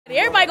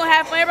Everybody gonna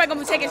have fun. Everybody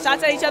gonna be taking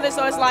shots at each other.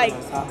 So it's like,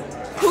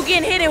 who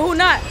getting hit and who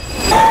not?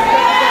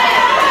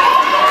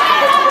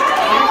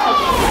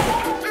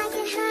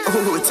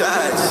 Ooh,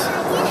 touch.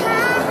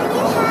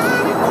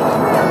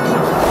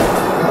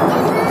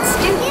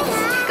 Stupid.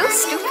 Go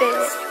stupid.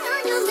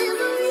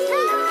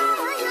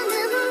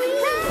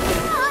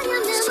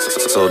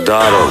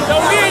 Soldado.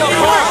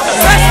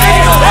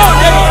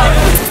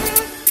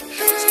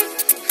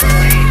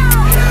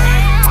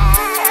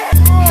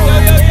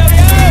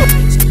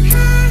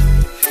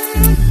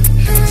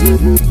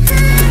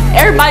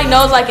 Everybody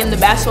knows, like, in the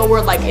basketball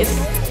world, like, it's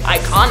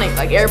iconic.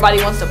 Like,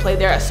 everybody wants to play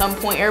there at some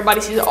point. Everybody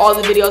sees all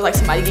the videos, like,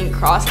 somebody getting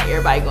crossed, like,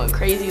 everybody going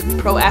crazy.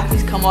 Pro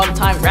athletes come all the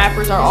time.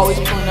 Rappers are always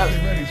pulling up.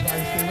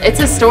 It's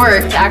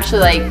historic to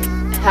actually, like,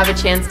 have a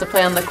chance to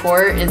play on the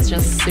court. Is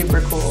just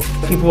super cool.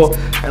 People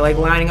are, like,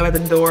 lining up at the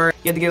door.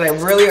 You have to get,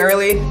 like, really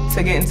early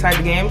to get inside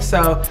the game.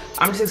 So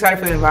I'm just excited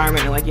for the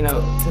environment and, like, you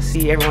know, to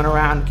see everyone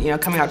around, you know,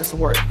 coming out to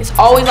support. It's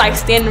always, like,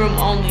 standing room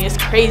only. It's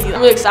crazy. I'm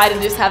really excited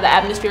to just have the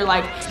atmosphere,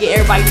 like, get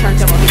everybody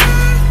turned up.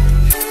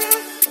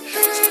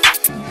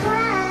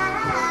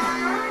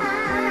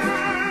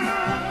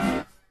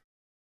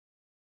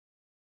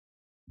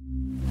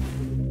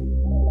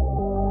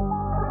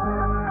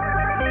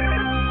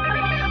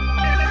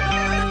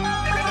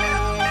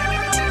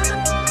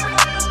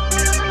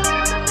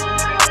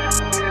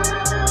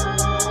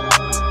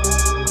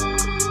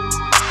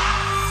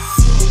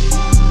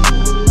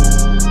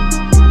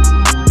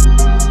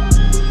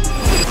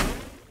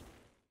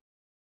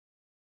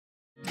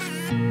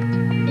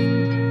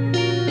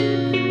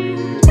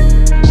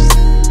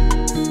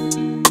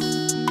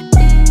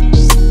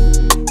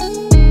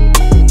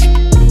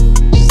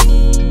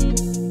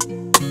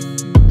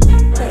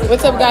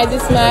 What's up, guys?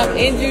 It's Matt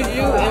and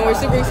Juju, and we're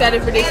super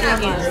excited for this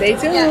weekend. Stay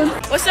tuned.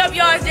 What's up,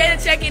 y'all? It's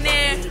Jada checking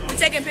in. We're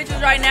taking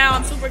pictures right now.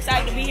 I'm super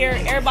excited to be here.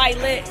 Everybody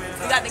lit.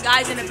 We got the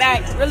guys in the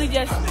back. Really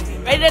just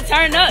ready to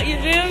turn up, you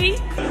feel me?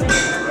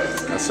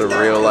 That's a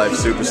real-life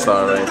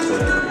superstar right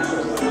there.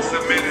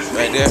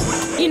 Right there.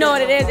 You know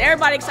what it is.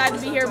 Everybody excited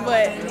to be here,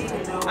 but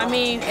I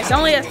mean, it's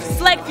only a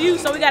select few,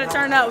 so we gotta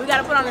turn up. We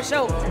gotta put on a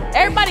show.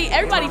 Everybody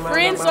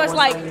friends, so it's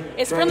like,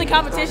 it's friendly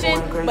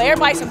competition, but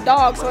everybody's some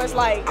dogs, so it's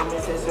like,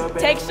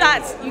 take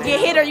shots, you get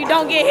hit or you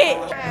don't get hit.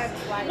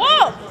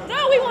 Whoa,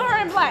 no, we want her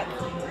in black.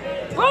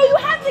 Bro, you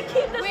have to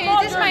keep this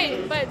ball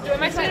jersey. But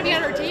am I supposed to be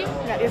on her team?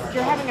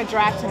 You're having a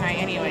draft tonight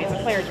anyway. It's a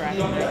player draft.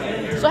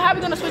 So how are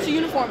we gonna switch to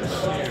uniforms?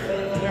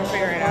 We're gonna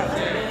figure it out.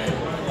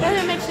 That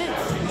doesn't make sense.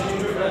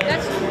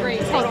 That's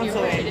great. Thank you.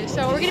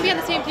 So we're gonna be on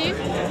the same team?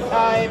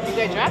 If you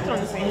get drafted on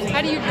the same team.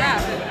 How do you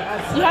draft?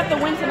 You have to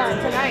win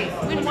tonight.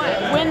 Win what?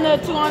 Win the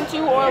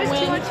 2-on-2 or There's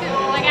win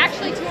 2-on-2. Like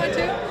actually 2-on-2?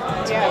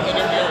 Yeah.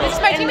 This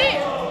is my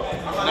teammate.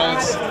 No,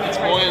 it's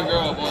boy and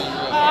girl, boy and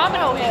girl. I'm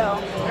no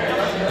hell.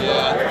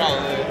 Yeah,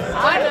 probably.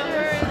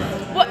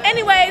 Well,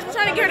 anyways, we're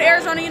trying to get her to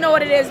Arizona. You know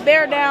what it is.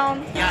 Bear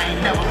down. I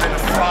ain't never been a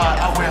fraud.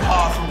 I went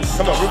hard from the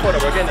Come on, record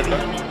it. We're getting it.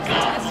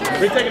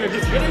 We're taking a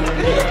picture.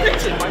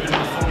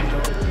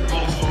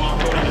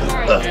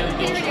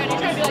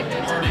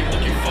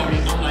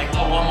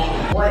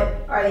 What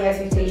are the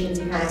expectations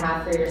you kind of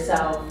have for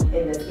yourself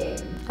in this game?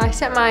 I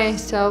set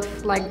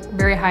myself like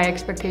very high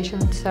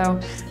expectations, so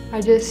I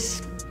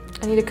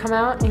need to come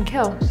out and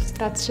kill.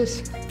 That's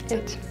just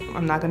it.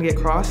 I'm not gonna get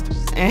crossed,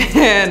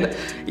 and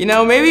you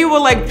know, maybe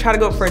we'll like try to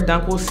go for a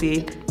dunk. We'll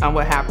see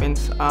what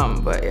happens.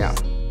 But yeah,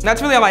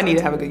 that's really all I need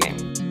to have a good game.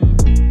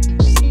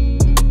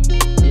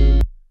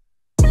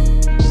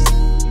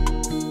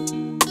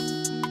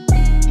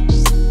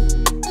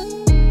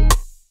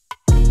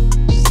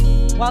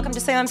 Welcome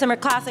to SLAM Summer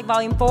Classic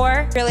Volume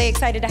 4. Really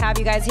excited to have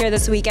you guys here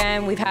this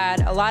weekend. We've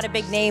had a lot of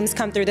big names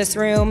come through this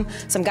room.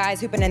 Some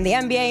guys hooping in the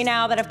NBA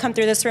now that have come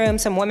through this room.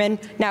 Some women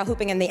now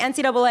hooping in the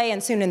NCAA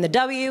and soon in the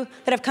W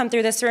that have come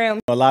through this room.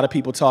 A lot of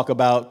people talk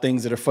about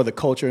things that are for the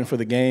culture and for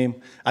the game.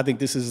 I think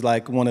this is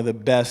like one of the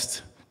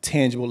best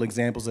tangible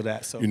examples of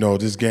that. So, you know,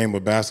 this game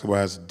of basketball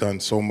has done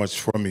so much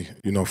for me,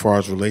 you know, as far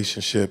as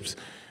relationships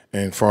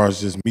and as far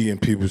as just meeting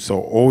people. So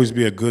always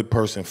be a good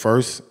person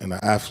first and an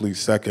athlete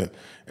second.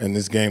 And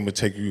this game will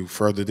take you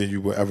further than you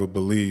would ever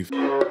believe.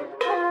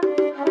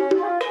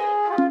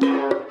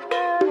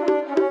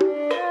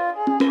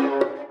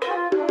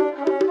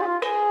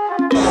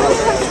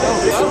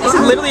 This is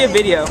literally a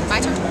video. My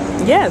turn?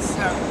 Yes.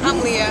 I'm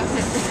Leah.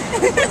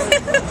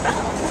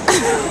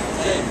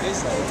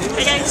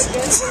 Hey guys.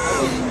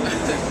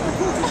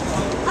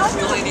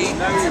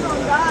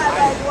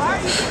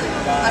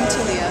 I'm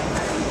Taliah.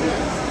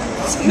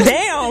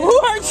 Damn, who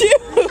are you?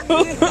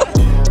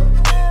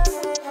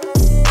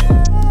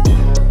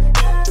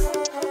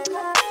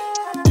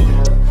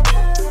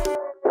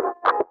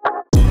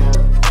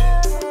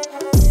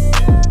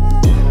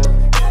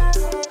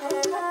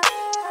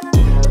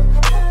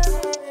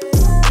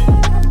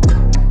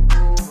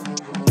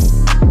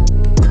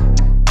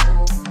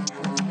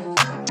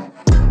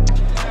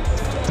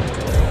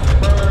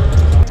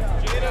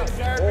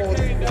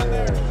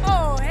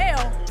 Oh,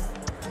 hell.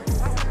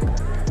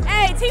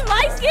 Hey, Team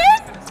Light Skin?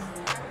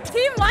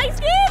 Team Light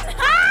Skin?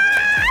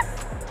 Ah!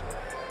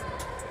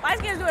 Light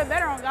skins do it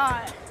better on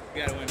God.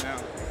 You gotta win now.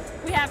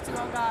 We have to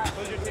on God.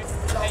 Who's your team?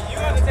 Hey, you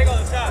have to take all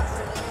the shots.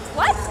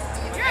 What?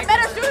 You're a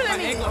better shooter than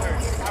me. My ankle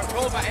hurts. I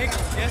rolled my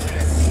ankle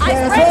yesterday. I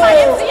sprained my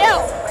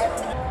MCL.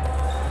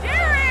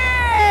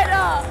 Jared!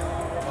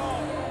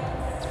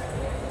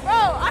 Bro,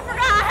 I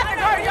forgot I had to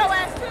guard your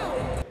ass too.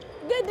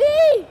 Good D!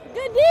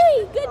 Good D!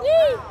 Good D!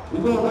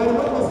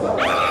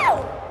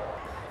 Ow!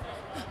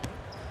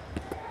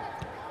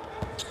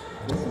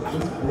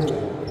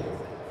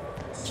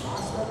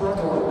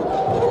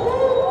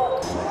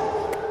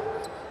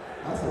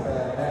 That's a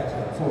bad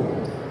matchup too.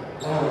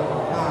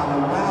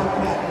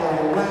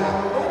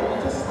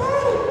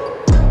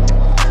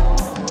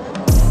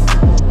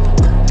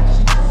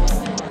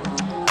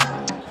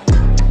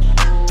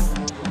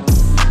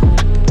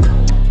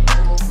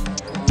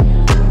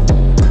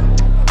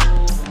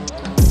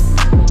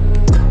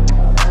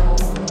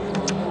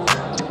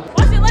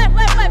 Watch it left,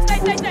 left, left. Stay,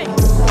 stay, stay.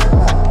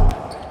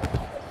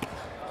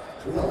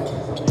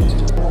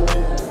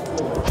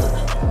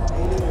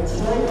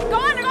 Go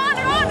under, go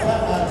under, go under.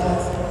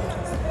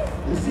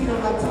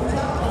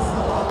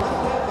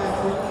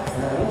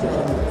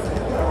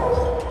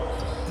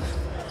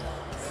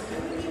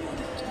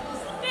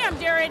 Damn,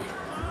 Jared.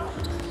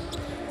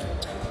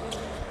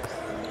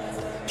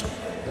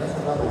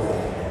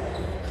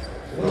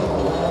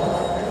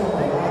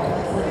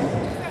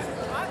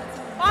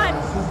 Fine.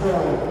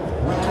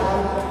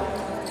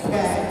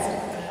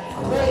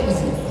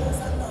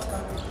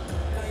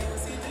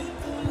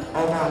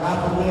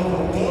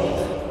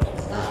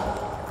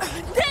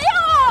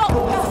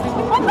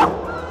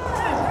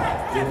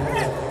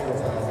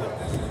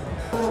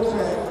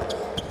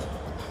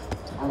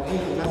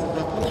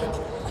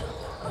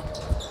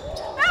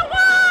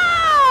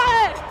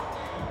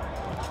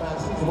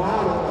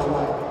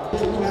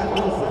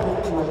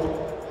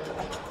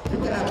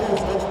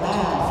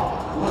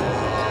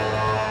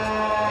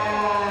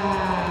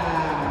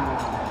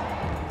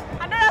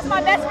 I know that's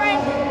my best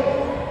friend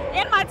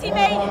and my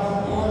teammate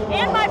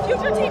and my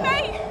future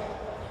teammate,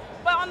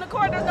 but on the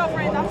court there's no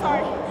friends. I'm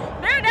sorry.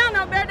 Bear down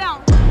though, bear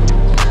down.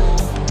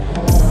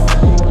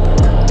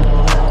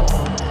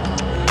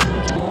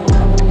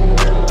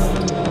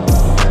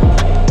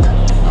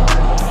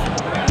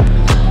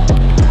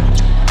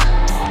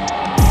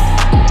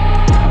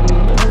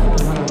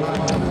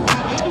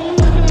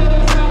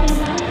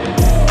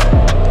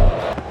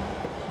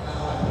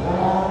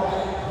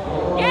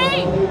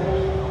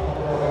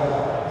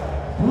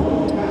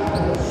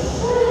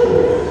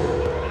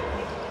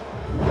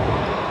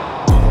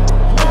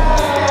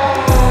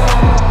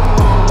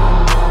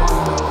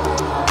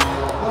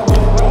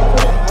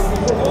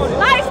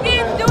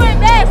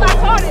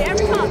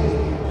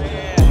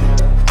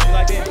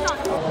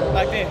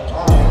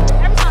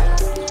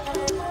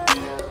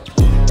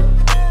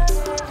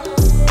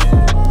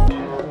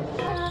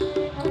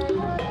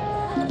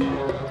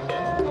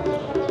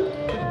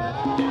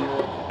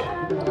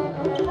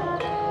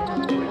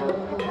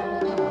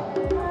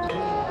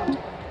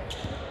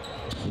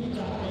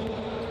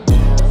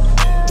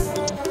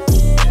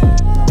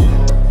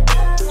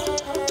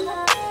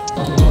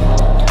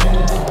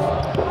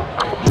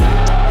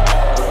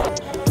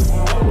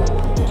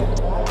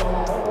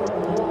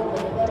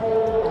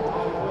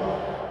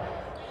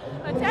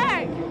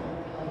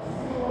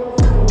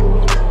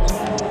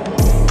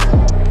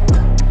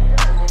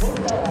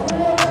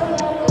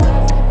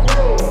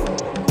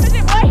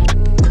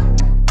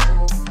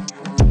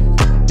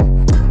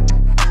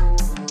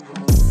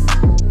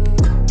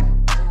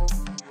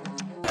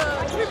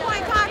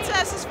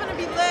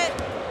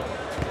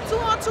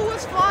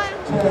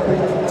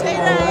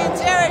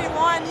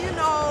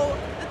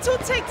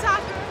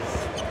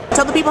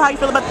 Tell the people how you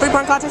feel about the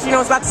three-point contest. You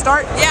know it's about to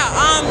start. Yeah,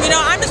 you know,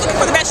 I'm just looking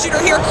for the best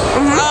shooter here.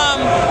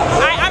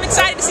 I'm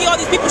excited to see all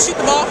these people shoot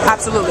the ball.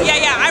 Absolutely.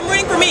 Yeah, I'm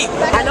rooting for me.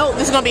 I know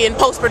this is going to be in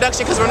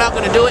post-production because we're not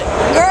going to do it.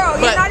 Girl,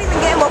 you're not even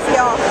getting both of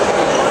y'all.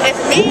 If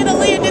me and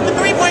Aaliyah did the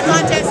three-point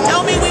contest,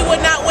 tell me we would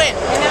not win.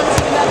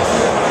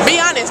 Be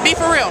honest. Be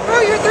for real.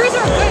 Bro, your threes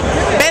are good.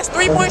 Best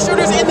three-point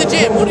shooters in the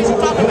gym. What are you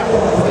talking about?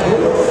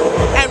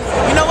 And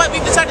you know what?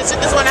 We've decided to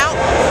sit this one out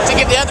to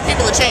give the other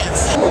people a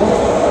chance.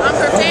 I'm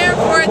prepared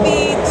for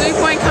the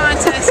three-point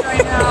contest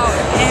right now.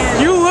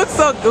 And you look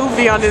so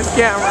goofy on this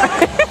camera.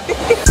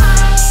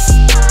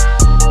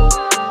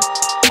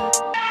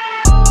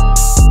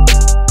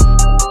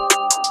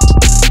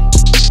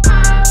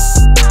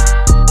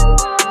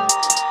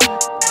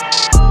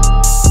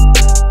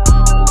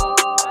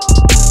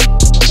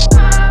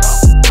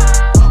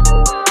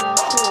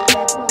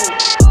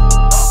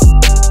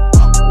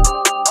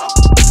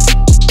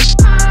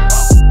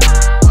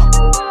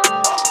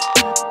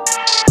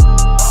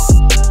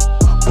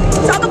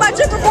 Talk about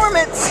your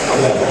performance.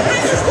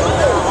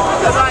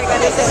 That's all I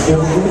got to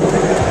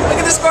say.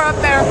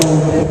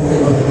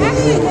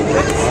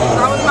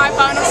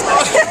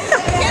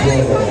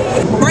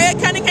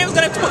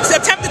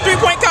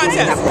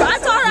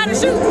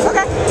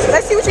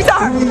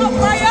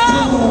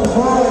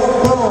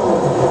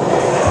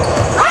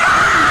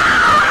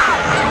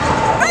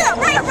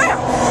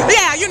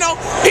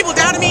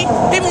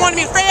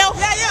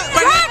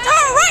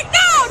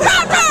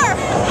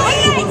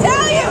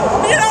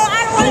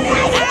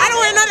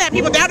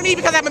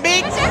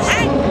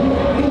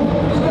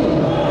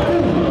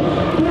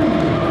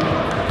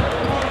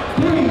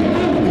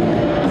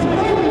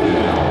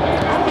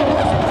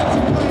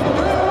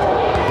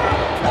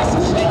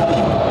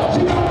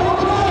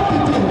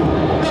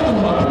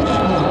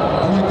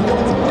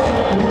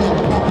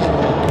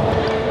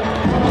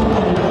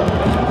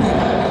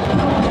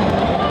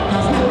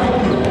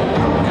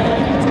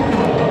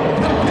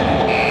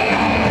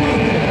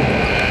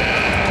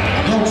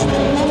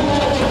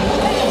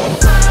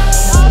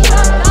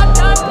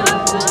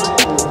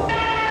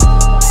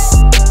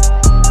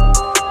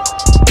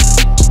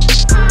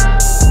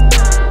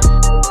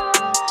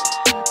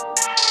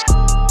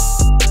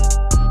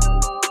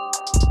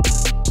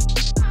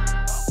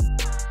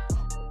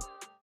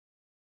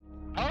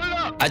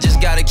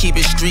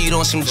 street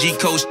on some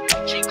G-Coast.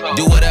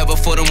 Do whatever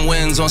for them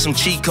wins on some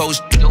cheat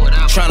codes.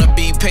 Tryna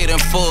be paid in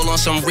full on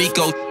some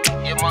Rico.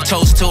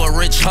 Toast to a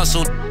rich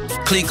hustle,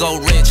 Clico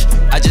rich.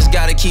 I just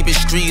gotta keep it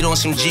street on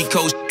some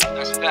G-Coast.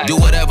 Do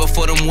whatever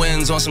for them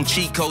wins on some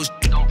cheat codes.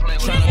 Get on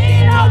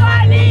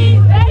my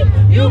knees, babe.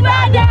 You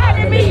bow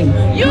down to me.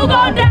 You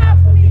gon' die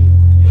for me.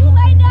 You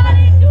lay down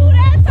and do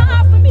that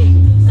time for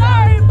me.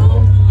 Sorry,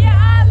 boo. Yeah,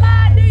 I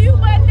lied to you,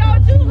 but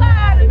don't you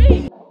lie to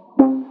me.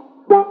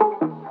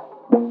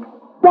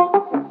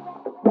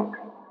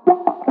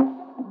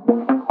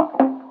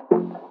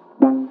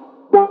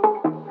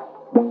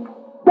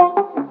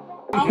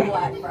 I'm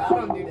black, bro. I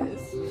don't do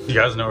this. You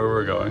guys know where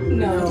we're going?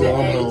 No. I'm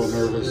a little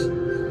nervous.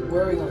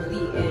 Where are we going?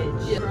 The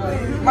edge.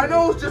 My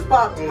nose just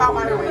popped. How am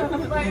I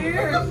doing? My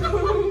ear.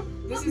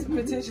 This is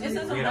potentially. It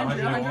says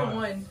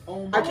 101.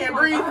 Oh I can't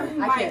breathe.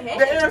 I can't.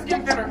 The air's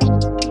getting thinner.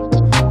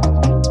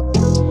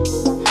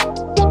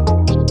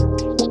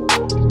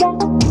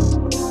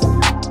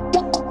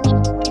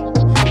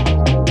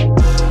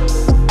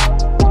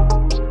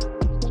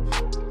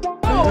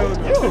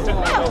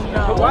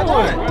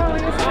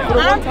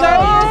 I'm 30 years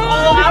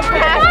old. I'm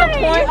past the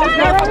point of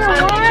never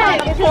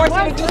trying to force me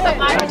to do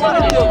something I don't want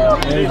to do.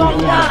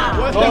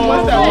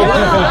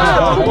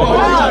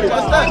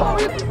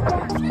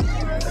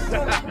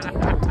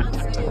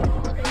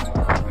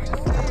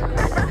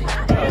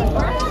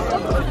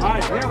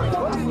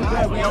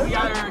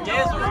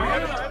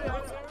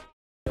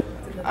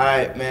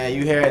 Alright, man,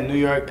 you here in New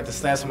York at the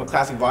Slam Summer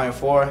Classic Volume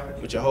 4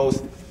 with your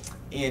hosts,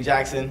 Ian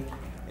Jackson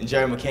and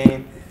Jerry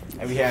McCain,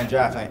 and we here in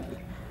draft night.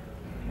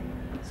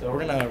 So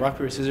we're gonna rock,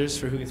 paper, scissors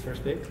for who gets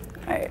first pick.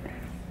 Alright,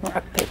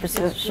 rock, paper,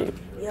 scissors, shoot.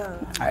 Yeah.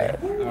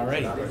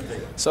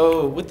 Alrighty.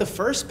 So with the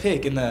first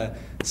pick in the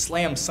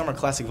Slam Summer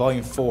Classic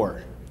Volume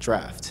 4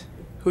 draft,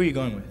 who are you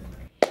going with?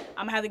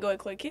 I'm gonna have to go with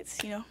Chloe Kitts,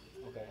 you know.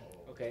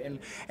 Okay,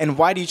 and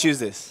why do you choose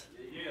this?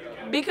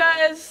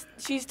 Because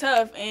she's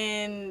tough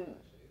and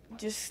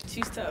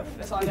she's tough.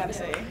 That's all I gotta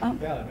say.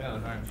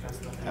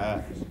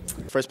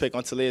 First pick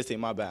on Taliah's team.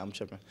 My bad, I'm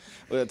tripping.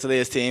 With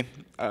Taliah's team,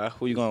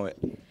 who you going with?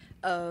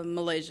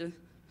 Malaysia.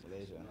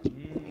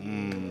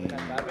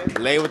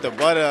 Lay with the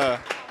butter.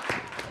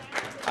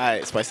 All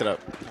right, spice it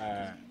up.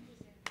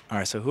 All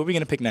right, so who are we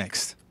gonna pick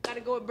next? Gotta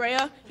go with Brea,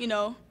 you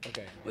know.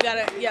 Okay. We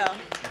gotta, yeah.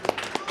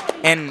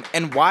 And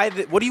why?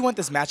 What do you want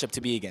this matchup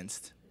to be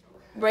against?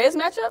 Brea's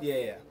matchup?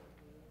 Yeah.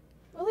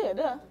 Aaliyah,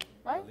 duh,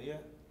 right?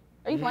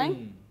 Are you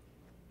playing?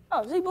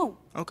 Oh, see, boom.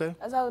 Okay.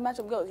 That's how the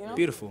matchup goes, you know?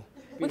 Beautiful.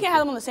 We can't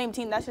have them on the same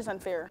team. That's just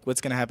unfair.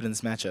 What's gonna happen in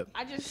this matchup?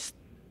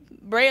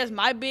 Brea's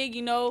my big,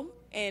 you know,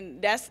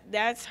 and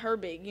that's her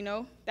big, you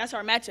know? That's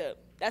our matchup.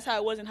 That's how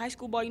it was in high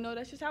school ball, you know?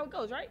 That's just how it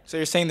goes, right? So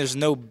you're saying there's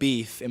no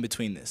beef in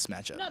between this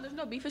matchup? No, there's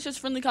no beef. It's just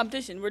friendly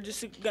competition. We're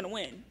just gonna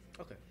win.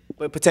 Okay.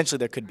 But potentially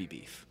there could be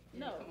beef.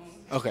 No.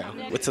 Okay.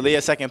 With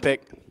Taliah's second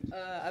pick?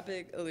 I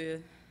pick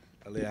Aaliyah.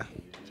 Aaliyah.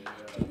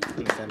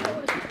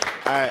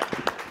 All right.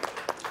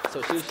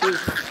 So she's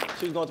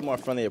going to more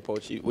friendly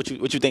approach. What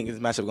you think this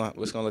matchup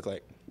what's gonna look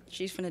like?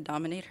 She's finna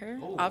dominate her,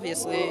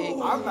 obviously.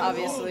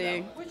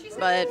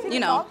 But you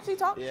know.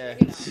 Yeah.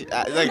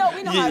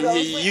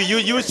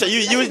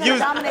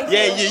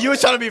 You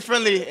was trying to be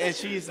friendly, and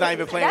she's not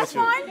even playing with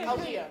you.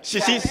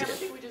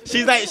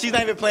 She's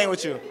not even playing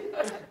with you.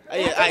 Yeah.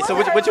 All right. So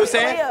what you were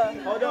saying?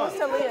 Hold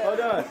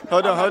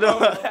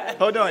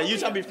on. You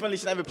trying to be friendly?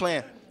 She's not even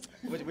playing.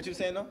 What you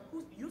saying though?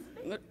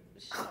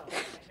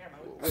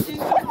 She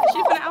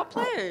finna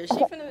outplay her.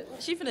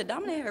 She finna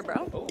dominate her,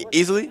 bro.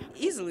 Easily?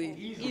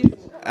 Easily.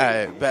 All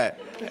right, bet.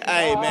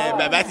 Hey, man,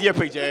 back to your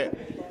pick, Jared.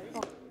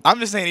 I'm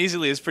just saying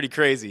easily is pretty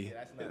crazy.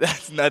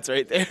 That's nuts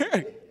right there.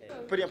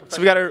 So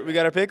we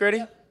got our pick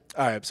ready? All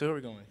right, so who are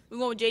we going with? We're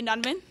going with Jaden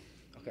Donovan.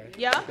 Okay.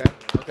 Yeah?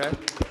 Okay.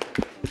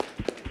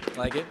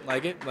 Like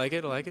it.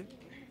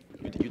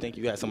 You think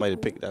you got somebody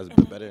to pick that was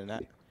better than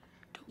that?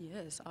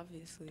 Yes,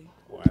 obviously.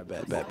 All right,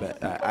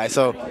 bet. All right,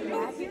 so,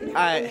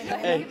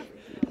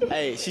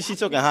 hey, she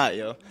talking hot,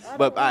 yo.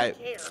 But, all right.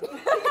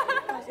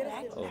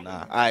 Oh,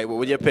 nah. All right, well,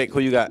 with your pick,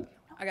 who you got?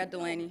 I got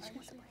Delaney.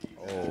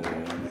 Oh,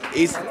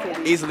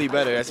 easily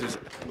better. That's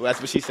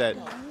what she said.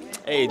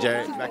 Hey,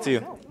 Jared, back to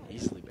you.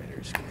 Easily better.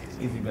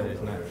 Easily better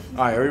is not.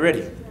 All right, are we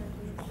ready?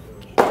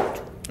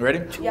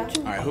 Ready? Yeah.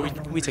 All right, who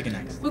we taking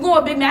next? We're going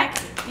with Big Mac.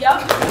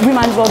 Yup. We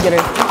might as well get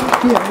her.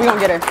 Yeah, we gonna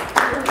get her.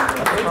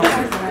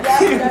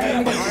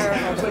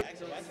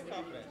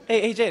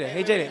 Hey,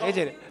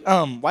 Jada.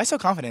 Why so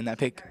confident in that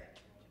pick?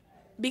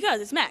 Because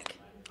it's Mac.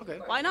 Okay.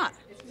 Why not?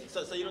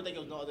 So you don't think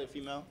there was no other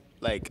female,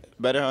 like,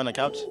 better on the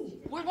couch?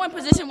 We're going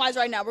position-wise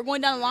right now. We're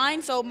going down the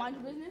line, so mind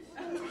your business.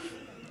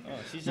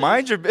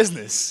 Mind your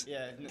business.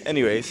 Yeah.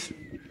 Anyways,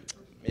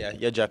 yeah,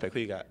 your draft pick.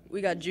 Who you got?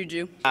 We got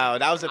Juju. Oh,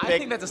 that was a pick. I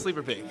think that's a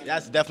sleeper pick.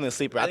 That's definitely a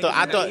sleeper. I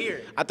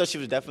thought she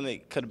was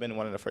definitely could have been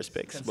one of the first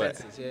picks.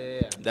 Consensus, but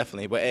yeah.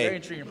 Definitely, but hey. Very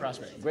intriguing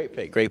prospect. Great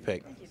pick.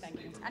 Thank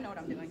you. I know what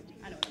I'm doing.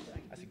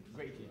 That's a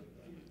great pick.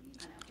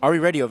 Are we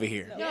ready over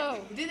here? No.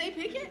 Did they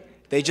pick it?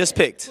 They just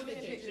picked.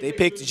 They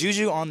picked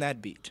Juju on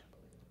that beat.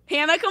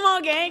 Hannah, come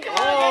on, gang. Come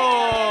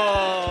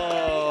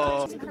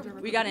on, gang.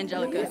 We got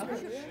Angelica.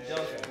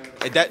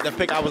 Hey, the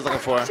pick I was looking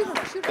for.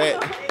 Hey,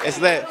 it's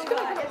lit.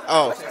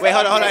 Oh, wait,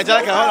 hold on,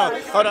 Angelica,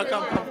 hold on,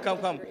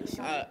 come.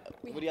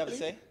 What do you have to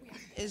say?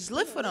 It's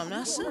lit for them,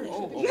 that's it.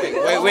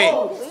 Wait.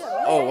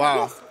 Oh,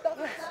 wow.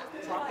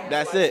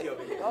 That's it.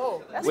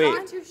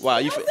 Wait, wow,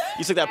 you took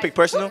that pick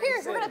personal?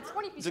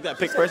 You took that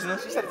pick personal?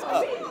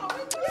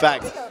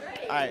 Fact.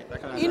 All right.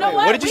 You know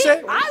what? What did you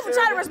say? I would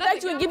try to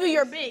respect you and give you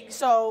your big,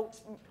 so.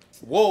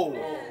 Whoa.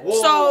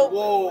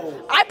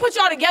 I put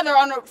y'all together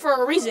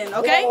for a reason,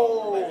 okay?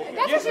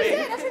 That's what she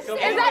said. Is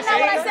that not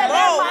what I said?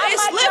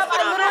 It's lit for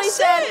them. I literally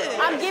said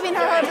I'm giving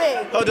her her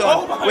big. Hold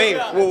on. Wait,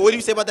 what do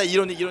you say about that? You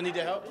don't need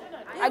their help?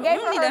 I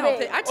gave her her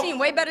big. Our team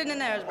way better than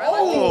theirs, bro.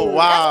 Oh,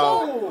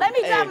 wow. That's cool. Let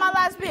me grab my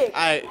last pick.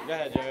 All right, go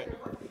ahead, Jared.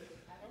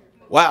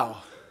 Wow.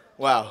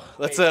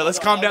 Let's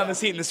calm down this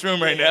heat in this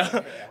room right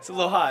now. It's a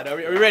little hot. Are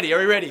we ready?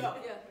 All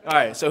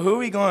right. So who are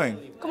we going?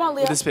 Come on,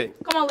 Leah. With this pick.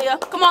 Come on, Leah.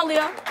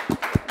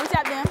 We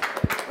tap in.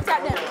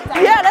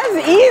 Yeah, that's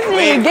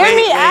easy. Give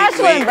me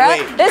Ashlyn, bro.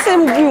 This is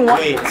who you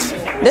want.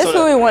 This is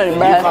who we wanted,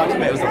 bro. You talked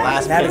about it was the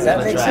last pick in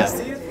the draft.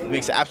 It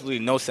makes absolutely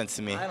no sense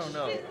to me. I don't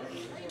know.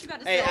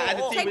 Hey,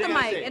 Take the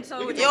mic and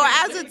tell Yo,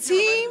 as a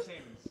team,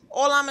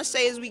 all I'm gonna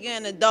say is we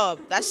getting the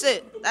dub. That's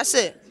it.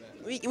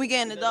 We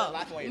getting the dub.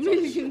 We're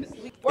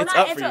It's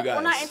up for you guys.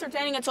 We're not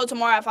entertaining until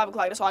tomorrow at 5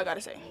 o'clock. That's all I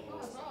gotta say.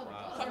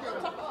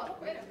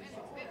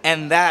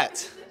 And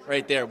that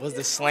right there was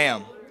the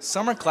Slam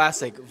Summer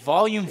Classic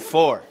Volume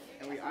 4.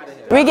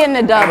 We getting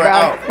the dub,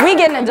 bro. We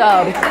getting the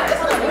dub.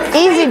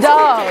 Easy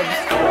dubs.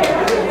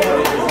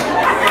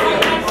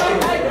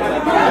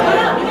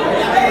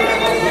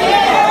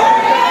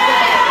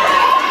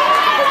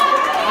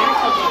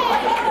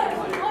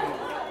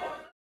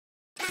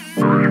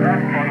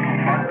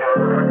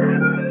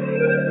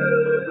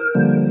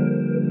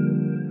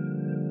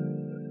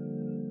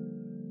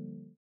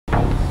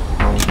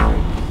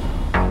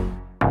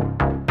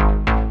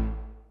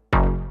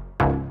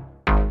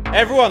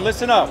 Everyone,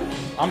 listen up.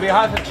 On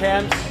behalf of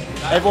champs,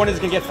 everyone is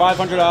gonna get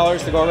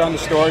 $500 to go around the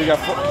store.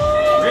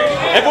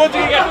 Everyone's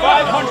gonna get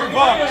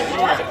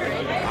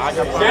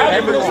 $500.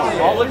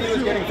 Everyone, all of you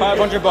is getting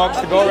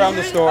 $500 to go around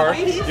the store.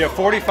 You have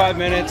 45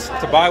 minutes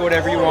to buy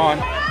whatever you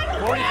want.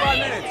 45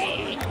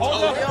 minutes.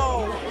 Hold up.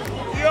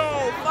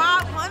 Yo,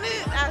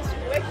 500? That's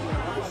wicked.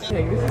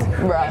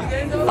 Bruh,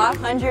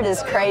 500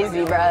 is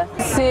crazy, bruh.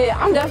 See,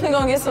 I'm definitely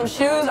gonna get some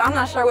shoes. I'm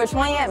not sure which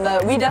one yet,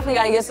 but we definitely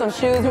gotta get some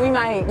shoes. We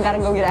might gotta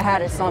go get a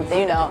hat or something,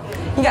 you know.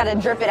 You gotta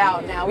drip it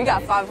out now. We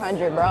got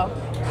 500, bro.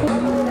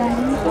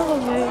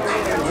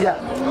 Yeah.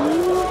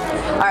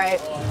 All right,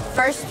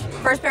 first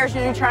pair of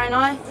shoes you're trying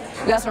on.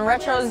 We got some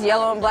retros,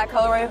 yellow and black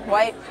colorway,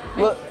 white.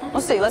 Look,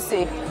 let's see. This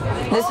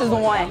is the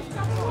one.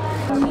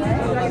 All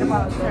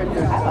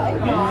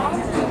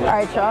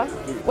right, y'all.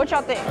 What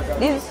y'all think?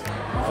 These,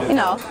 you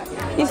know,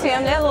 you see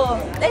them,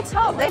 they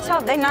tough,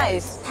 they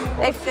nice.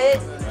 They fit,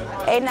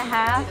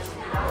 8.5.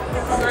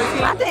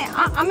 I think,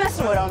 I'm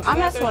messing with them. I'm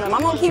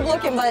gonna keep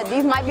looking, but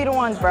these might be the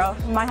ones, bro.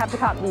 You might have to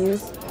cop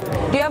these.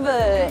 Do you have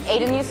a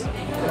 8 in these?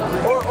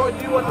 Or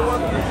do you want the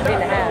one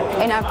 8.5?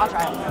 8.5, I'll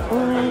try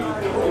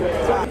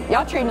it.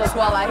 Y'all treating us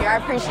well out here. I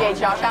appreciate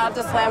y'all. Shout out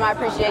to Slam, I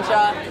appreciate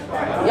y'all.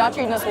 Y'all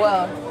treating us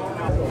well.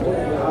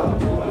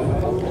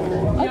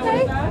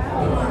 Okay.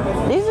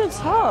 These are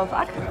tough.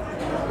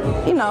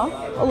 You know,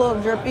 a little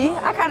drippy.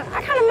 I kind of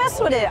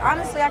mess with it.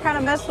 Honestly, I kind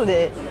of mess with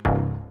it.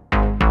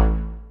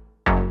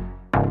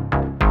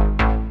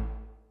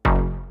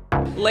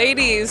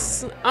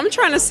 Ladies, I'm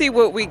trying to see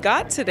what we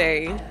got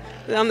today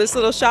on this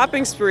little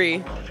shopping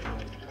spree.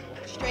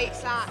 Straight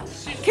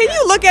socks. Can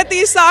you look at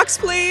these socks,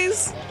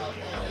 please?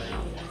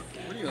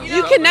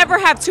 You can never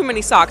have too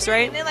many socks,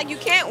 right? And then, like, you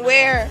can't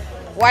wear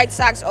white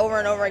socks over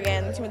and over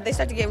again. They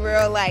start to get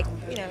real, like,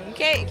 you know, you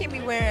can't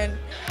be wearing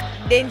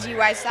dingy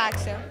white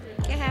socks. So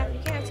you can't have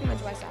too much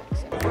white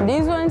socks. So.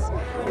 These ones,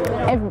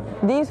 if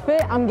these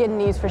fit, I'm getting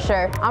these for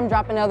sure. I'm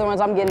dropping the other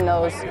ones, I'm getting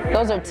those.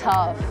 Those are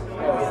tough.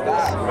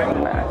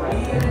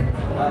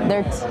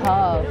 They're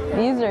tough.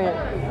 These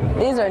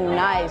are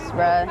nice,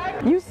 bruh.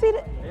 You see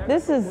that?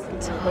 This is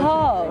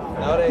tough.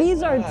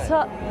 These are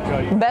tough.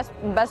 Best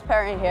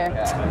pair in here.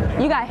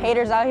 You got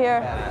haters out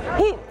here.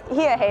 He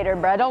a hater,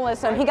 bruh. Don't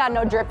listen. He got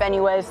no drip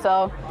anyways,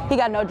 so he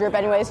got no drip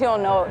anyways. He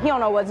don't know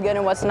what's good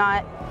and what's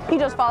not. He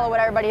just follow what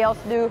everybody else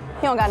do.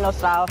 He don't got no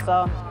style,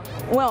 so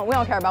we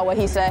don't care about what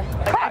he say.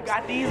 I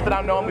got these, but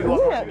I know I'm gonna be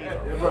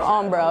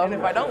walking bro. And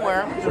if I don't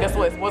wear them, guess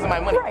what? It wasn't my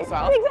money. Right.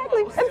 So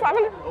Exactly. It's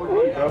 500.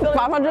 It's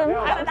 500.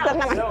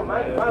 That's not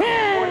mine.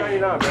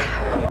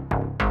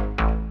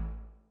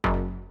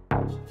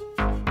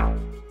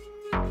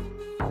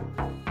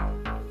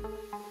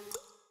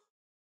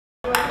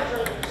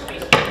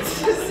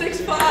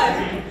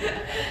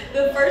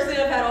 The first thing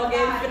I've had all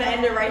game, I'm gonna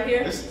end it right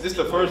here. This is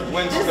the first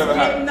win she's ever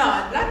had. No,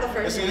 not the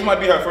first. This might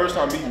be her first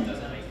time beating me.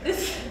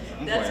 That's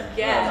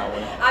gas.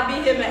 I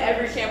beat him at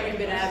every camp we've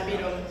been at. I beat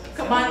him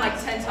combined like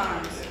 10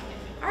 times.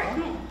 All right,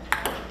 come on.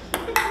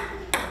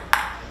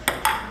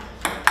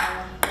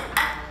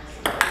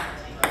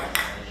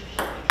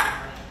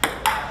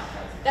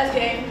 That's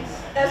game.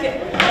 That's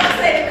game.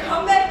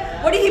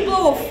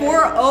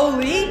 4-0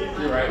 lead?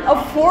 You're right. A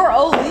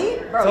 4-0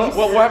 lead? Bro,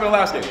 So, what happened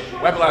last game?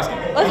 What happened last game?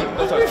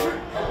 Don't touch it.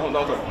 Don't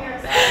touch it.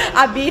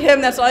 I beat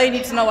him. That's all you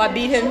need to know. I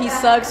beat him. He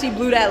sucks. He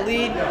blew that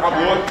lead. I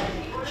blew it.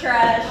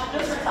 Trash.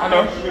 Just retire. I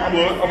know. I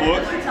blew it. I blew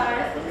it. Just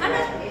retire. I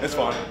know. It's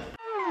fine.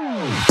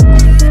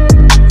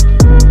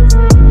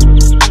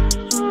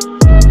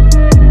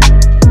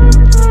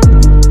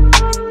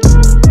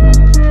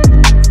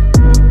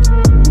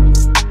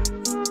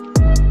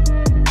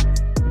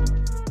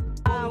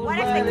 What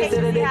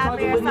expectations do you have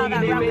for yourself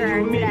at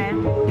Rucker today?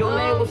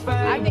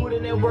 I think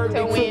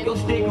to win,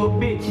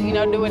 you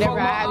know, do whatever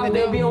I have to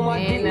do,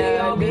 and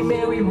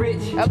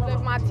just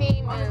uplift my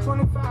team and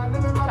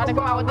try to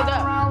come out with the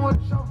dub.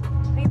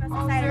 Who you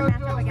most excited to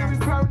match up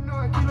against?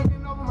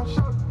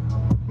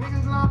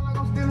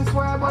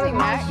 I think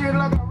Mac.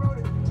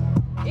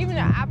 Even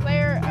though I play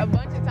her a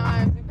bunch of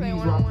times, we play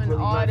one-on-one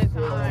all the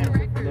time.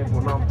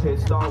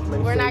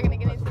 We're not gonna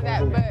get into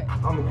that, but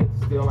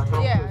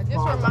yeah,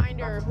 just a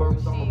reminder of who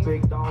she's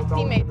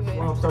teammates with.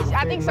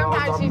 I think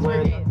sometimes she's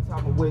forget. I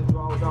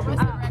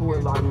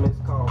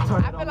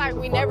feel like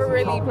we never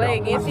really play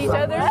against each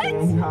other.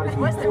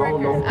 What's the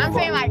record? I'm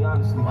saying like,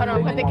 hold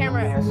on, put the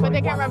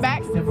camera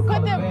back. Put the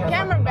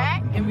camera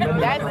back.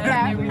 That's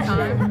half the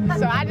time.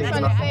 So I just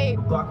want to say,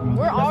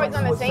 we're always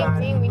on the same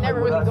team. We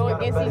never really go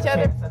against each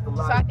other.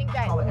 So I think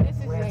that this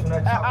is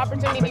an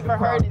opportunity for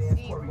her to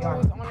see who's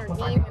on her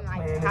team and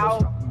like how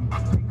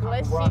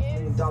blessed she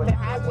is to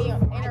have me in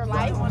her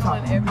life. No,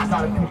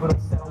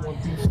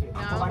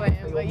 I'm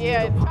playing, but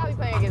yeah, probably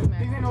playing against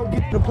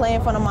Mac. To play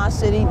in front of my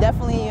city,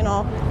 definitely, you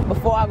know,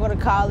 before I go to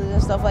college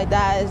and stuff like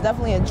that, it's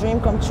definitely a dream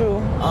come true.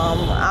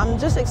 I'm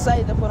just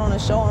excited to put on a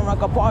show in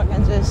Rucker Park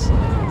and just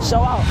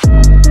show out.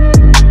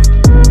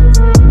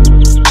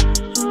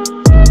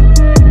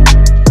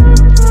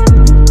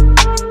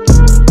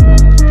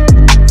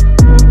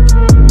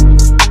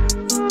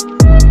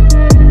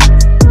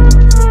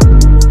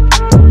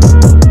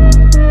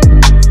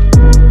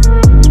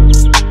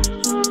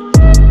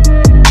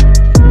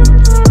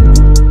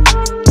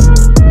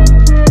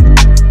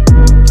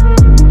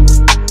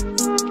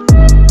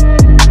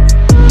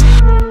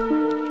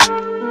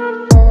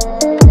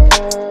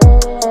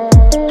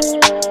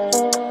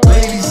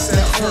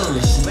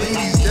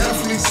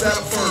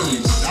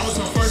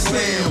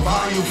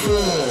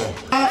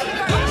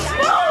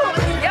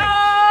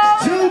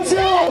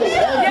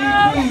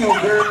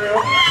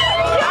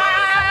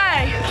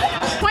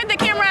 Point the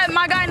camera at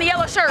my guy in the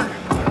yellow shirt.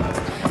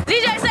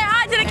 DJ, say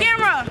hi to the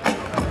camera.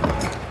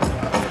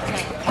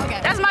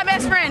 That's my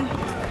best friend.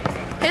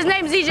 His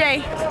name's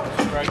ZJ.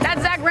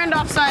 That's Zach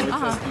Randolph's son.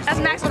 That's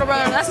Max's little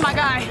brother. That's my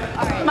guy.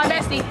 My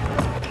bestie.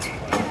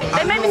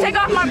 They made me take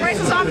off my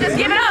braces, so I'm just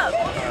giving up.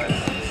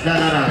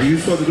 No. You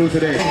supposed to do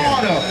today.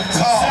 Florida,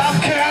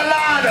 South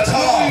Carolina,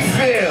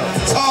 Louisville,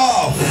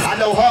 tough. I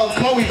know her and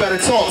Chloe better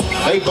talk.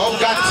 They both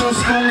got 2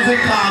 schools in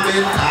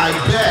common. I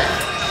bet.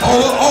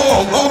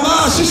 Oh,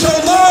 nah, she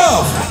showed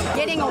love.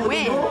 Getting a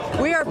win.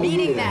 We are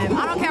beating them.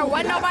 I don't care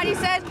what nobody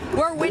says.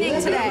 We're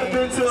winning today.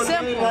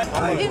 Simple.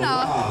 You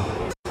know.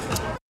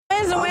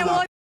 Wins and win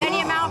will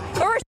any amount.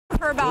 Or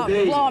for about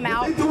blow them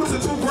out.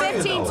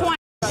 15, 20.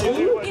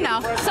 You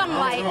know, some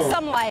light.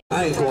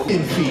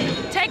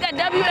 Take a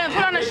W and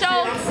put on a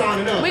show.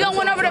 We gonna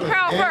win over the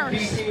crowd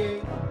first.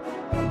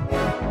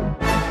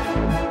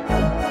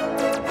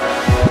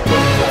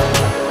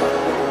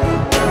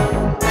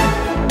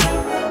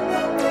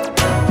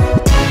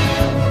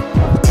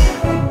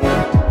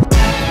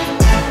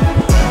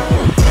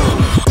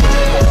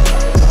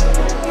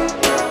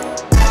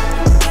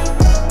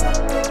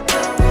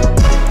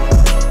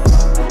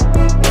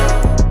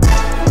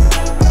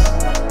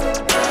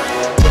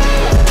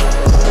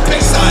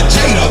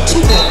 Jada, 2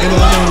 in the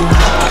lane.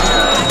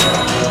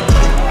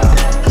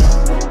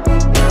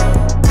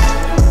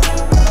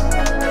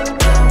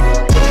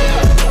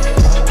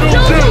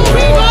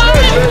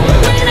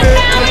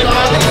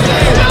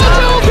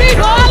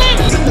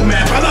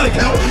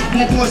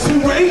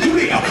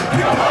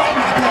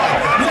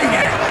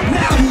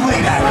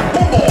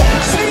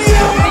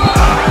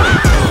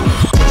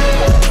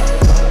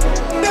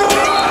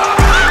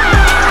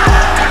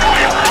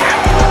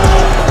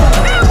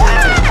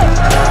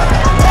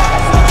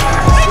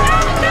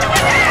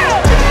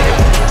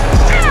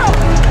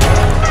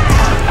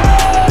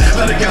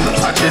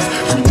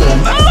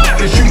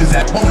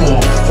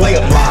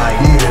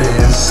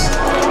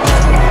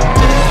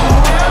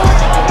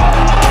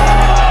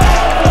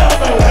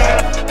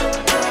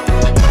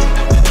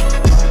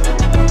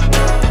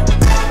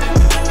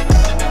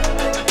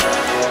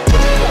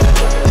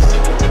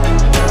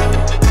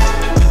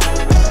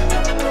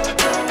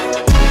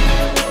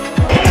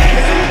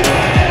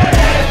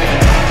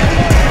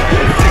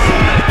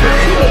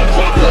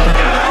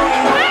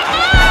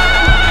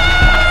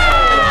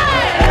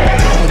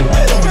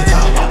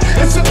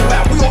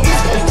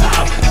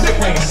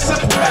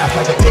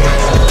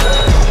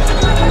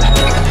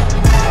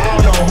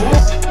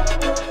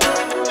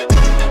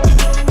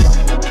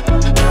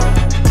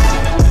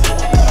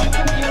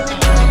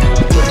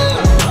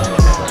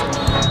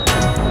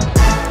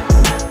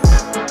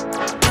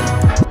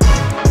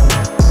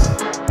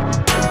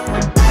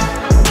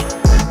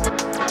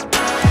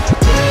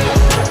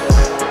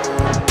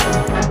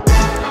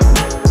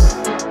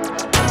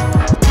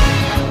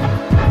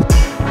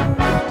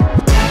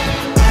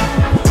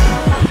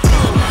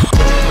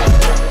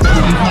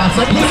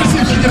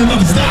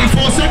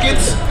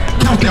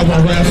 Count that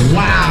one, ref.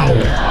 Wow.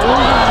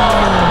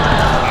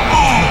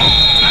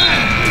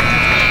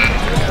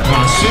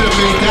 I should have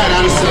made that.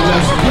 I'd have said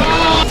let's go.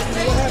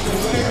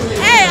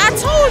 Hey, I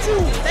told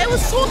you. They was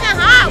talking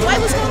hot.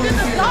 White was going to get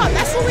the dog.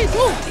 That's what we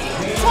do.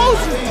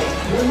 Told you.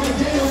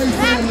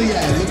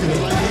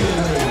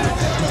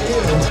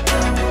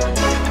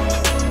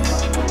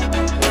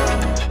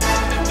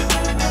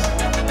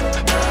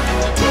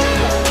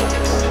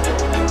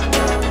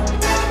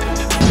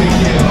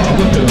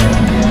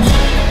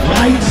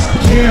 Lights,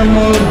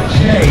 camera,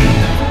 J.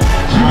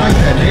 She like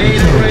that.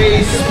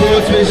 Gatorade,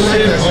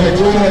 sportsmanship.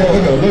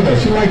 Look at,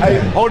 she like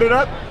that. Hold it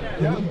up.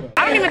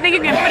 I don't even think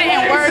you can put it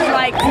in words.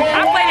 Like,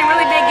 I played in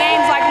really big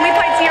games. Like, when we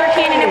played Sierra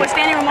Canyon, it was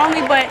standing room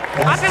only, but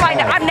I feel like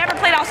I've never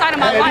played outside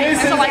of my life.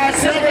 And so, like, this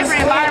is a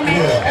different environment.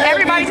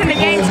 Everybody's in the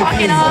game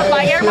talking up.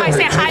 Like,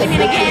 everybody's saying hi to me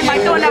in the game,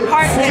 like, throwing up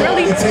hearts. And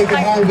really,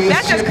 like,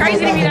 that's just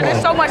crazy to me that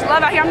there's so much love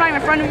out here. I'm not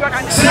even from New York.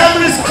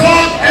 7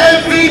 o'clock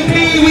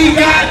MVP, we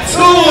got 2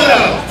 of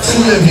them.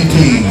 2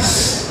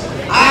 MVPs.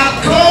 I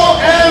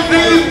call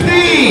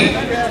MVP.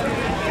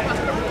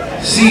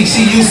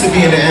 She used to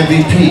be in the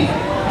MVP.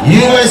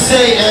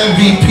 USA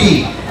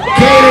MVP.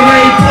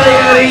 Gatorade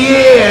Player of the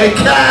Year in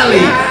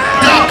Cali.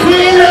 The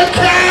Queen of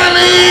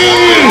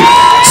Cali.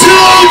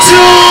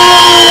 Juju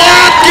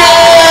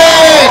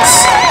Watkins.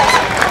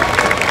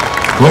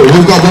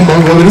 We've got one more.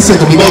 Wait a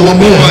second. We got one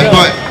more.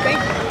 But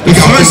the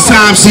first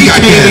time she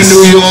came to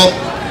New York,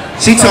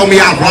 she told me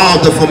I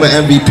robbed her from an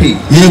MVP.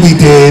 Yeah, we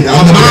did.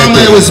 My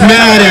mama was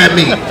mad at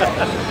me.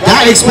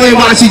 That explained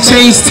why she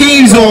changed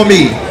teams on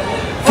me.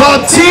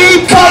 From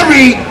Team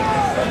Curry,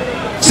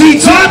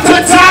 she dropped her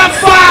top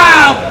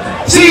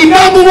 5. She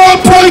 #1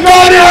 point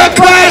guard in her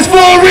class for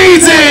a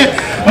reason.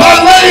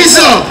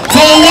 Milaysia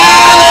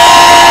Fulwiley.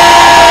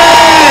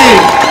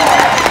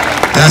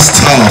 That's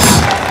tough.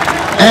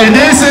 And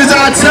this is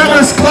our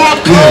 7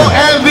 o'clock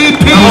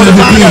MVP. I'm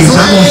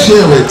gonna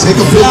share it. Take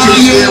a picture,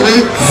 share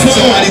it.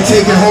 Somebody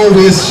take it home,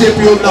 we'll ship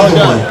you another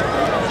one.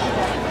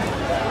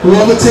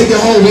 Whoever take it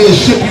home, we'll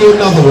ship you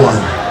another one.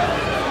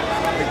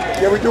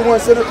 Can we do one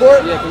center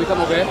court? Yeah, can we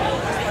come over here?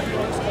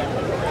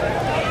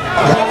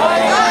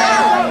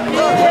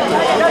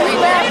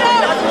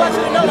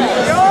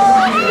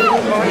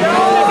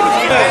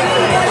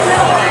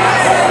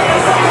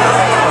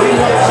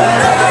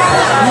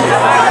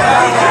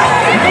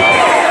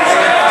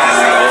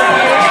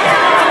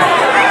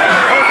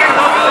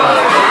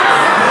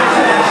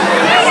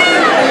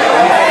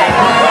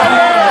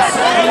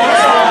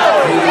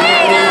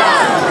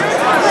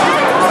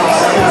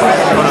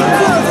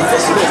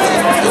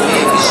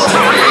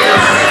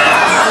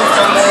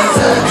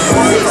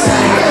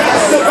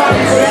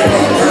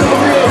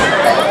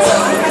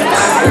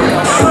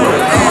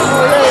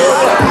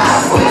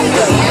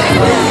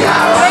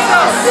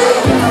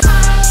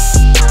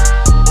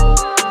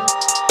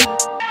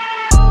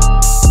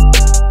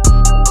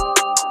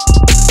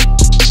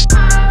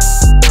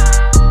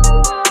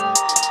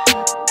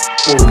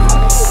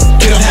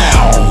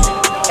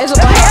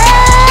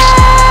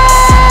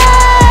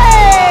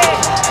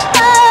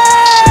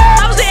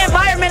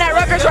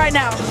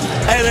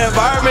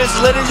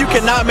 You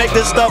cannot make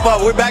this stuff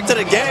up. We're back to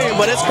the game,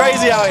 but it's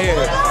crazy out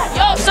here.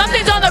 Yo,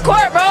 something's on the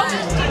court, bro.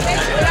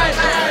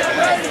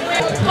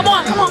 Come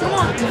on, come on, come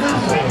on.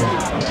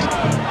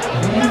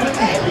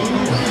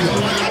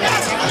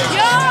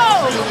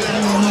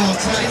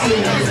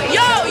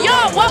 Yo,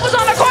 what was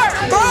on the court?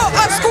 Bro,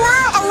 a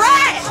squirrel, a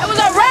rat. It was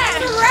a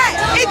rat.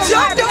 It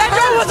jumped on her.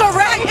 It was a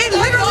rat. It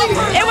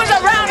was a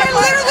rat. It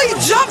literally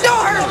jumped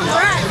on her.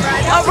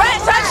 A rat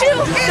touched you?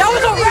 That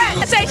was a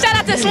rat. Say shout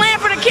out to Slam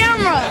for the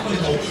camera.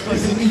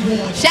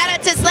 Shout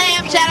out to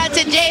Slam, shout out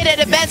to Jada,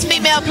 the best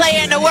female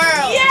player in the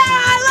world. Yeah,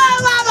 I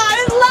love.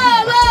 It's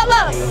love.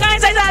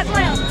 Guys, say shout out to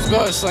Slam. Let's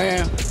go,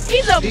 Slam.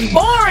 He's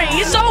boring.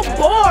 He's so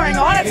boring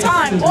all the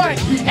time. Boring.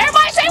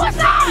 Everybody say what's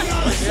up.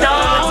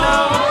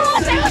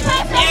 Say what's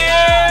up.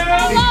 Yeah.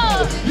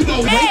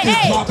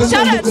 Hey,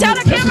 shout out to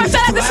camera.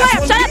 Shout out to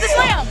Slam. Shout out to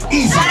Slam.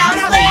 Shout out to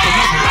Slam.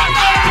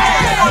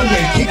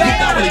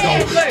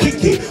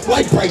 Kick it,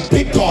 white break,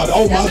 big guard.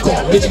 Oh my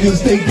God, Michigan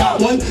State got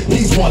one.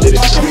 He's one of it.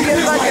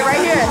 Right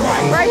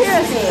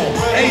here.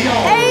 Hey, yo.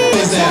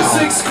 This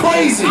music's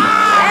crazy.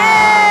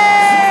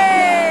 Hey!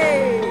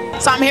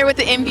 So I'm here with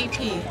the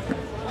MVP.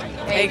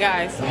 Hey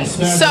guys.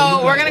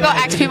 So we're gonna go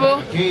ask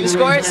people. The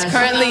score is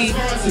currently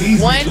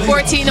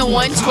 114 to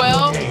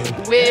 112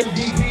 with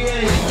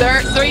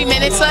 3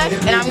 minutes left,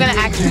 and I'm gonna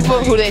ask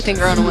people who they think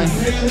are gonna win.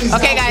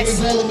 Okay, guys,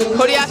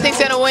 who do y'all think's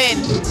gonna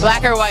win?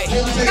 Black or white?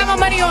 I got my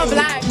money on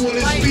black.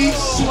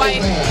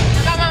 White.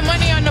 I got my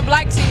money on the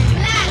black team.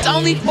 It's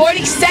only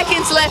 40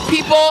 seconds left,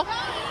 people.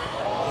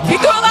 He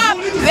threw a lob.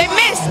 They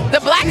missed. The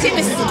black team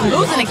is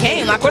losing the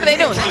game. Like, what are they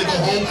doing? He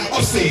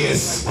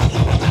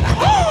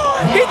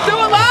threw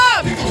a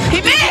lob.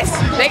 He missed.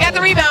 They got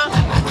the rebound.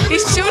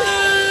 He's shooting.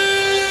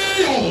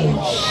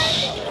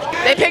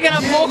 They picking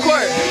up full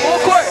court. Full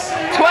court.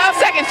 12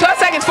 seconds.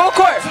 Full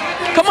court.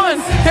 Come on.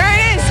 Here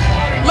it is.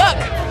 Look.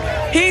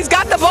 He's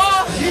got the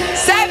ball.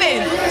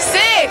 7,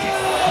 6,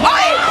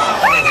 5.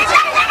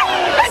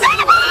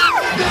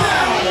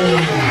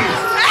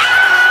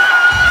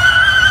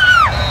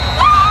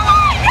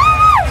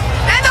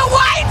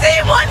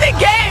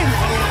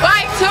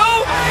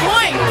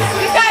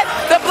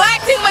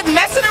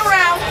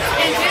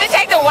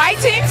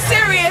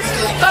 serious,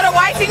 so the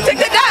white team took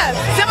the dub.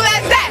 Simple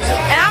as that.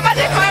 And I'm about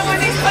to find one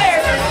of these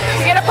players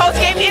to get a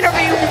post-game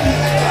interview,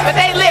 but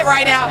they lit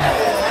right now.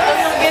 So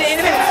we don't get it in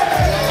a minute.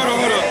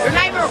 They're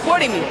not even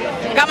recording me.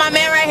 Got my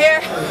man right here.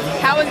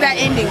 How was that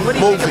ending? What do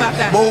you think about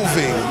that?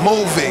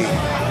 Moving.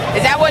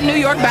 Is that what New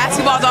York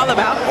basketball is all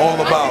about? All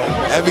about.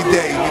 Every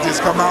day. We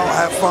just come out,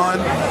 have fun.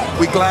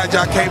 We glad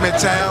y'all came in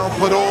town,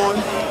 put on.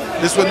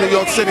 This is what New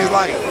York City's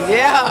like.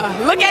 Yeah.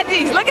 Look at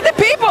these. Look at the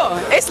people.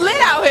 It's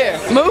lit out here.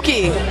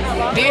 Mookie,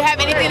 do you have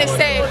anything to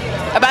say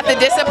about the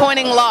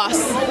disappointing loss?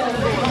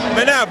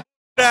 Man, that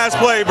ass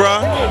play,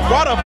 bro.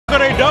 Why the f are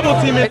they double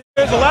teaming?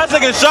 It's the last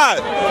second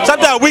shot. Stop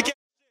that weekend.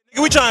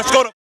 We trying to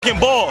score the fucking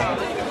ball.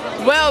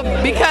 Well,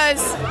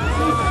 because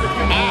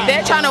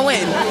they're trying to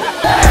win.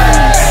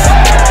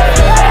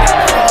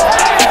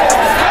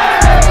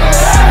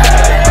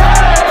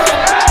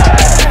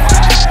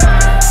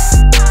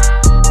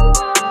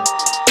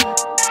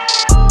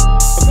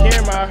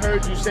 I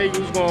heard you say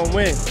you was gonna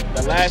win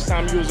the last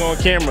time you was on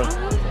camera.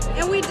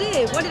 And we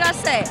did. What did I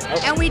say?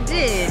 Okay. And we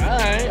did. All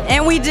right.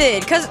 And we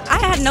did. Because I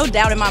had no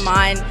doubt in my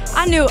mind.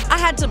 I knew I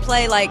had to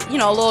play like, you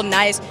know, a little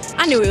nice.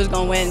 I knew he was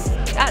gonna win.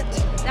 That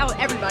was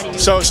everybody knew.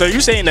 So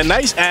you saying the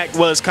nice act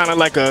was kind of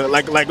like a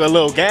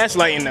little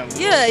gaslighting them?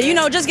 Yeah, you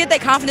know, just get their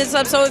confidence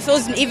up so it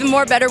feels even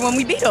more better when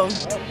we beat them.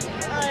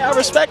 I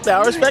respect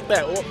that. I respect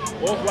that.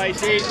 Off white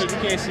shades, so you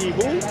can't see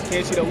who?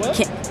 Can't see the what?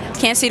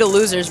 Can't see the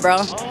losers,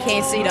 bro.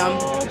 Can't see them.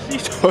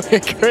 She's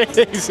talking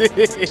crazy.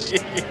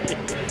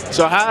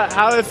 So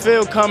how it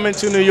feel coming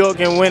to New York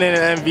and winning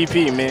an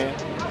MVP, man?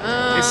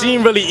 It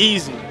seemed really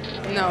easy.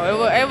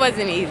 No, it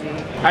wasn't easy.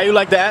 How you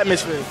like the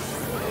atmosphere?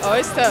 Oh,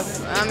 it's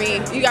tough. I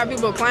mean, you got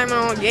people climbing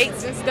on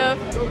gates and stuff.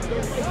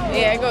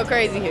 Yeah, it go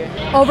crazy here.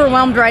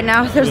 Overwhelmed right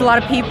now. There's a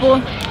lot of people,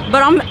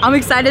 but I'm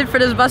excited for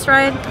this bus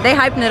ride. They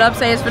hyping it up,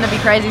 say it's gonna be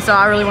crazy, so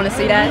I really want to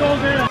see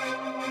that.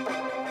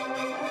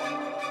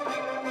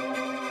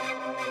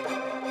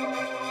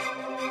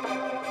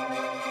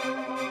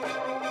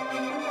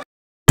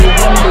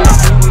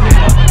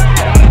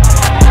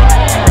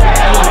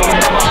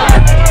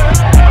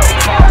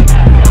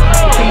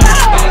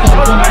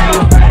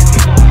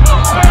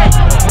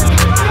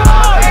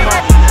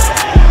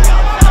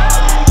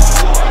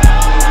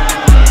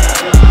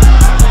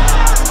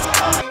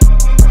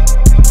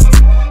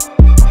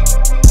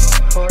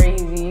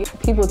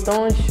 People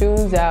throwing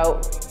shoes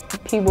out,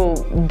 people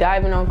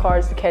diving on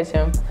cars to catch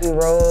him. We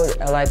rode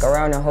like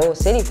around the whole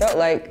city, felt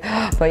like,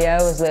 but yeah,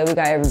 it was lit. We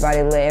got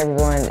everybody lit.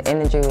 Everyone's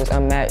energy was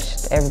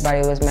unmatched.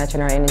 Everybody was matching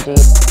our energy.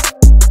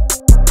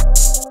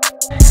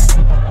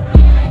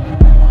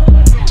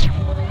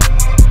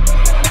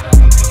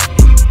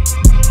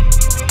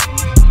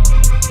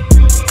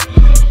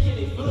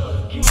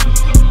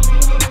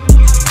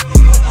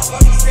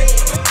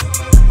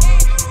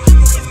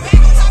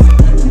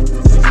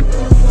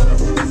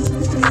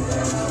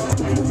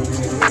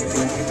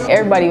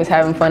 Everybody was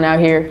having fun out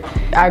here.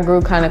 I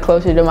grew kind of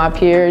closer to my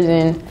peers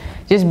and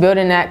just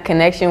building that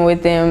connection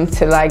with them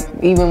to like,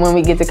 even when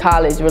we get to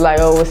college, we're like,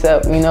 oh, what's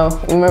up, you know?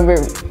 Remember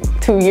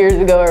 2 years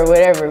ago or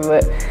whatever,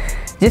 but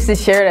just to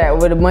share that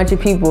with a bunch of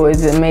people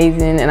is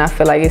amazing, and I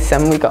feel like it's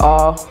something we could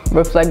all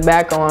reflect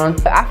back on.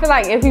 I feel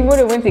like if we would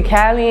have went to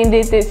Cali and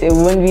did this, it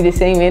wouldn't be the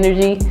same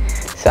energy.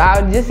 So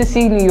just to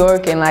see New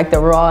York in like the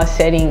raw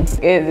setting,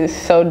 it is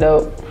so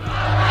dope.